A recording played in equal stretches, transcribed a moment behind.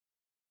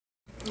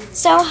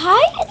So,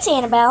 hi, it's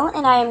Annabelle,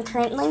 and I am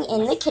currently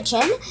in the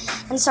kitchen.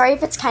 And sorry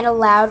if it's kind of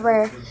loud,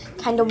 we're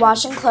kind of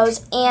washing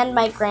clothes, and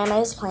my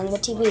grandma is playing the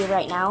TV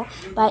right now.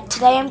 But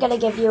today I'm going to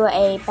give you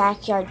a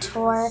backyard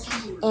tour,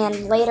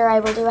 and later I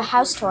will do a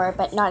house tour,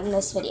 but not in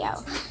this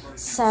video.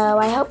 So,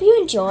 I hope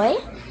you enjoy,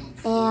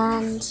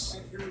 and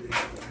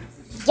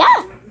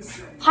yeah,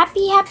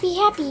 happy.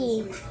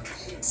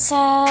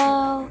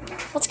 So,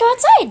 let's go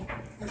outside.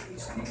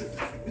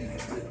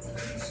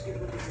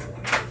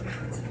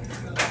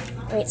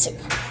 Wait, so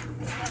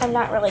I'm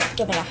not really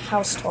giving a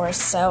house tour,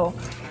 so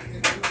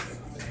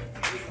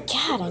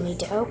God, I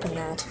need to open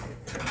that.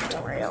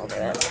 Don't worry, I'll do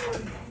it.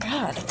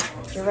 God,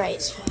 you're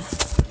right.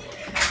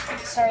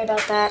 Sorry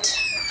about that.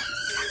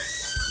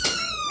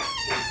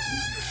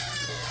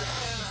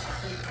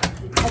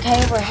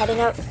 Okay, we're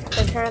heading out.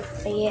 We're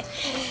currently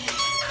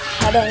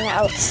heading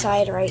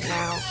outside right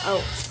now.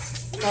 Oh,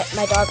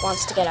 my dog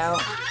wants to get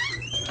out.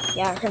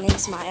 Yeah, her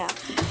name's Maya.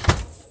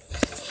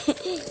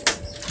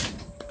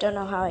 Don't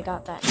know how I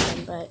got that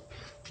name, but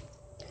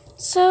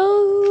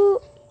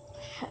so,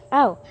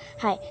 oh,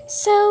 hi.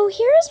 So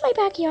here is my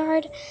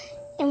backyard,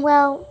 and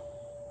well,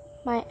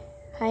 my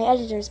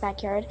editor's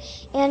backyard,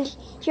 and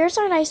here's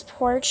our nice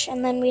porch,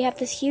 and then we have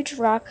this huge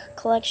rock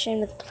collection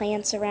with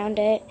plants around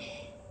it,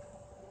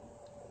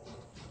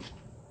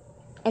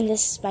 and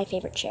this is my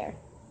favorite chair.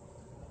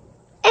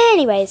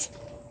 Anyways,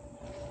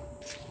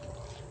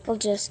 we'll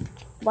just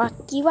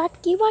walkie.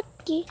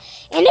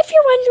 And if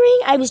you're wondering,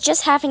 I was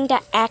just having to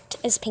act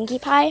as Pinkie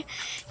Pie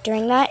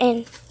during that,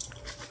 and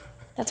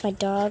that's my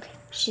dog.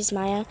 She's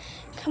Maya.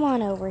 Come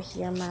on over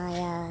here,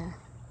 Maya.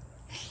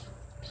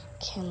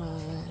 Come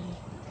on.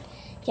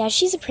 Yeah,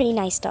 she's a pretty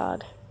nice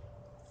dog.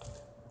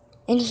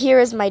 And here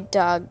is my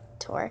dog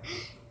tour.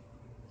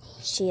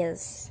 She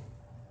has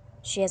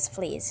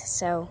fleas,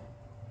 so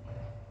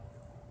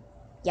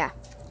yeah.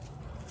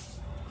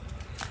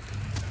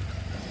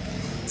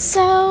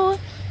 So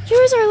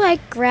here's our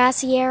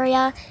grassy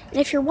area, and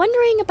if you're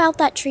wondering about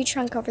that tree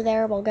trunk over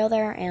there, we'll go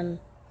there, and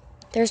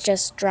there's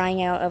just drying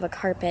out of a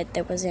carpet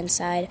that was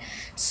inside.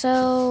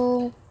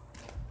 So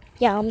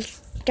yeah, I'm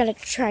gonna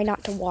try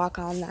not to walk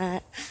on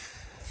that.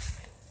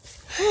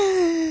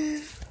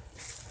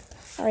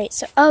 Alright,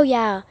 so oh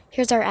yeah,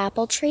 here's our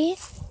apple tree.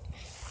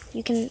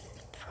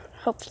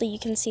 Hopefully you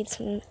can see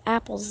some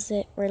apples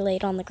that were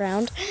laid on the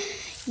ground.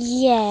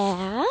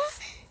 Yeah.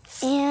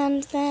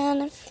 And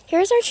then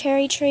here's our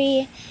cherry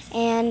tree,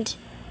 and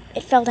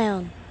it fell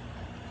down.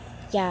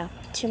 Yeah,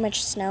 too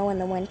much snow in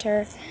the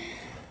winter.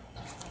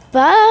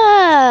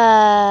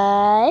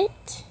 But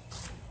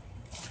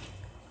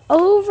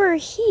over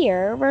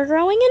here, we're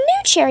growing a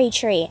new cherry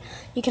tree.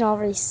 You can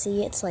already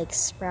see it's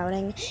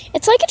sprouting.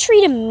 It's like a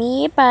tree to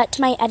me, but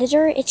to my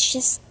editor, it's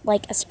just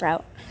like a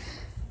sprout.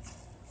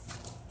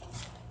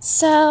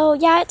 So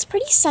yeah, it's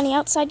pretty sunny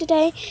outside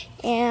today,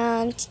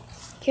 and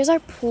here's our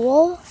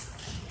pool.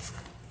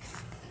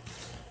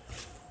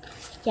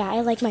 Yeah,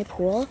 I like my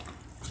pool.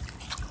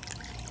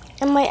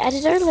 And my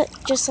editor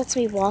just lets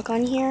me walk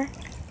on here.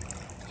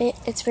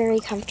 It's very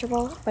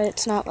comfortable, but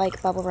it's not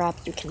like bubble wrap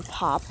you can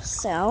pop,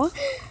 so.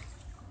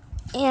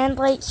 And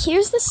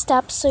here's the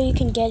steps so you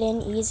can get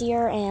in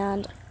easier,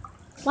 and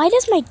why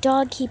does my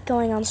dog keep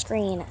going on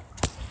screen?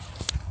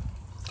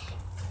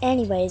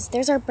 Anyways,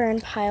 there's our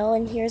burn pile,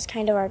 and here's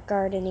kind of our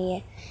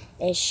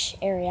garden-y-ish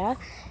area.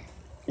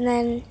 And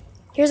then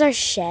here's our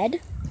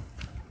shed.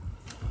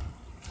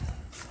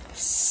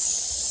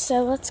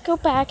 So let's go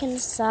back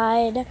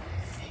inside.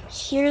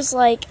 Here's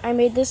I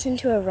made this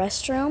into a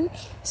restroom,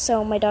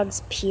 so my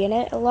dogs pee in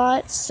it a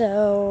lot,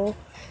 so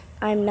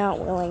I'm not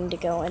willing to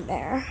go in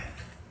there.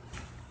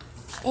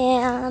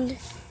 And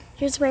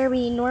here's where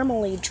we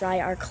normally dry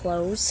our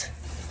clothes.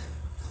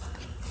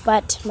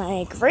 But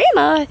my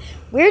grandma,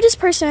 weirdest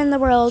person in the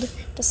world,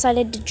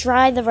 decided to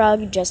dry the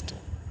rug just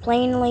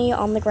plainly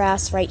on the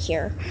grass right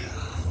here.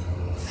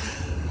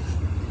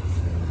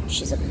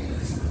 She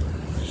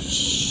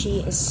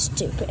is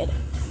stupid.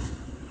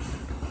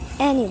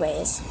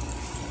 Anyways,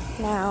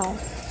 now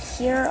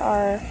here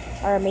are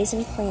our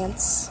amazing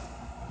plants,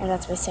 and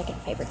that's my second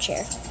favorite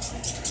chair.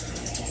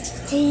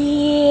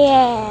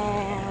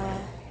 Yeah.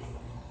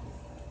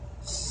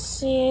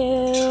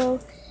 So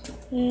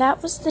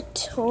that was the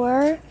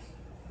tour,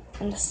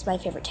 and this is my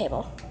favorite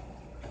table,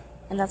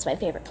 and that's my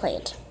favorite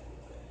plant.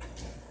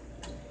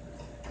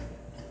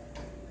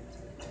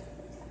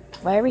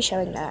 Why are we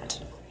showing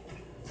that?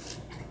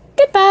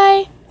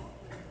 Goodbye.